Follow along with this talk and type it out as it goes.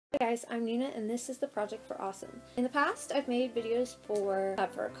Hey guys, I'm Nina and this is the Project for Awesome. In the past, I've made videos for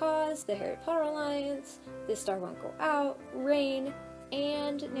Out for a Cause, the Harry Potter Alliance, This Star Won't Go Out, Rain,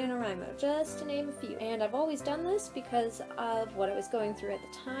 and NaNoWriMo, just to name a few. And I've always done this because of what I was going through at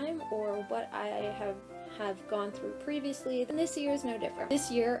the time or what I have gone through previously, and this year is no different.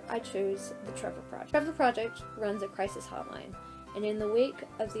 This year, I chose the Trevor Project. Trevor Project runs a crisis hotline, and in the wake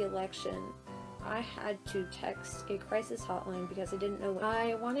of the election, I had to text a crisis hotline because I didn't know when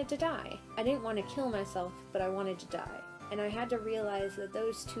I wanted to die. I didn't want to kill myself, but I wanted to die. And I had to realize that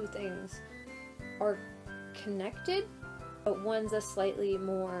those two things are connected, but one's a slightly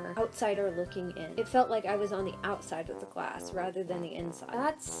more outsider looking in. It felt like I was on the outside of the glass rather than the inside.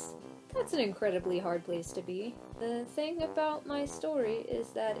 That's an incredibly hard place to be. The thing about my story is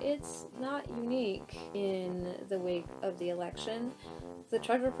that it's not unique in the wake of the election. The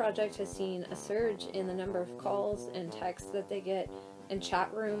Trevor Project has seen a surge in the number of calls and texts that they get in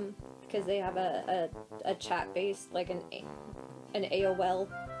chat room because they have a chat base like an AOL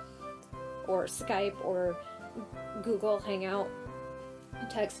or Skype or Google Hangout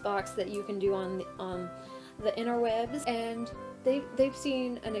text box that you can do on the interwebs, and they've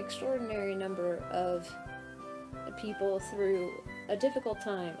seen an extraordinary number of people through a difficult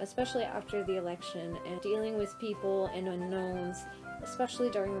time, especially after the election, and dealing with people and unknowns, especially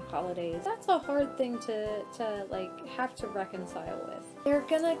during the holidays. That's a hard thing to like have to reconcile with. They're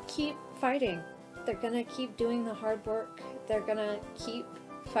gonna keep fighting. They're gonna keep doing the hard work. They're gonna keep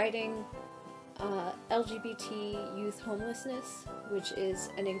fighting LGBT youth homelessness, which is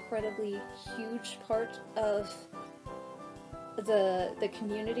an incredibly huge part of the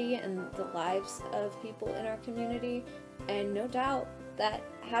community and the lives of people in our community, and no doubt that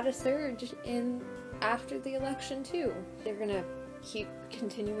had a surge in after the election too. They're gonna keep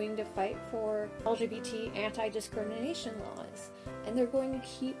continuing to fight for LGBT anti-discrimination laws, and they're going to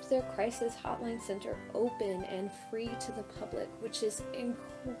keep their crisis hotline center open and free to the public, which is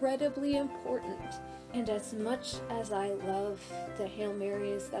incredibly important. And as much as I love the Hail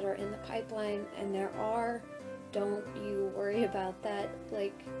Marys that are in the pipeline, and there are, don't you worry about that,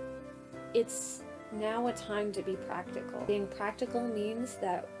 like, it's now a time to be practical. Being practical means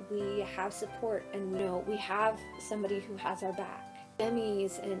that we have support and we have somebody who has our back.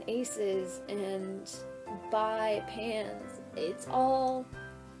 Emmys and aces and buy pans,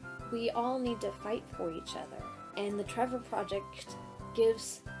 we all need to fight for each other. And the Trevor Project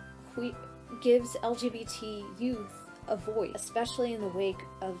gives LGBT youth a voice, especially in the wake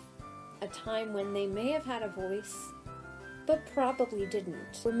of a time when they may have had a voice, but probably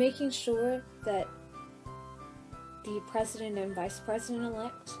didn't. We're making sure that the president and vice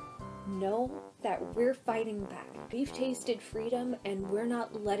president-elect know that we're fighting back. We've tasted freedom and we're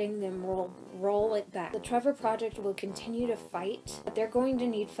not letting them roll it back. The Trevor Project will continue to fight, but they're going to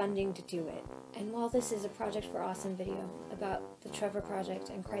need funding to do it. And while this is a Project for Awesome video about the Trevor Project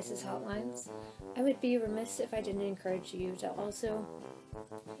and crisis hotlines, I would be remiss if I didn't encourage you to also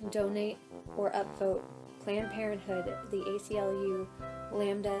donate or upvote Planned Parenthood, the ACLU,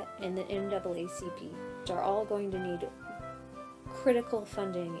 Lambda, and the NAACP, which are all going to need critical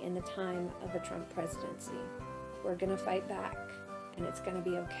funding in the time of a Trump presidency. We're gonna fight back, and it's gonna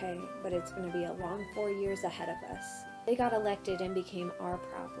be okay, but it's gonna be a long 4 years ahead of us. They got elected and became our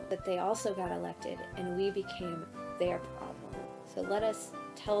problem, but they also got elected and we became their problem. So let us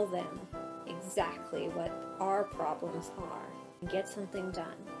tell them exactly what our problems are and get something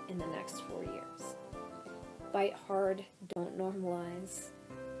done in the next 4 years. Fight hard, don't normalize,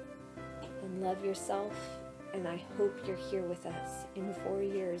 and love yourself. And I hope you're here with us in 4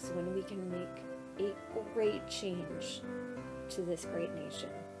 years when we can make a great change to this great nation.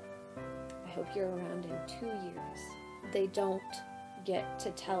 I hope you're around in 2 years. They don't get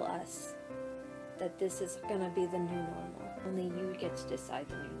to tell us that this is gonna be the new normal. Only you get to decide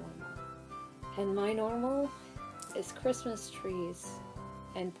the new normal. And my normal is Christmas trees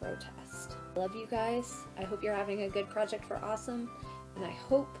and protest. I love you guys. I hope you're having a good Project for Awesome, and I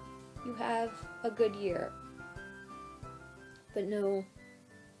hope you have a good year. But know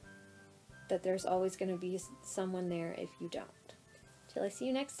that there's always going to be someone there if you don't. Till I see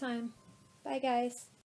you next time. Bye, guys.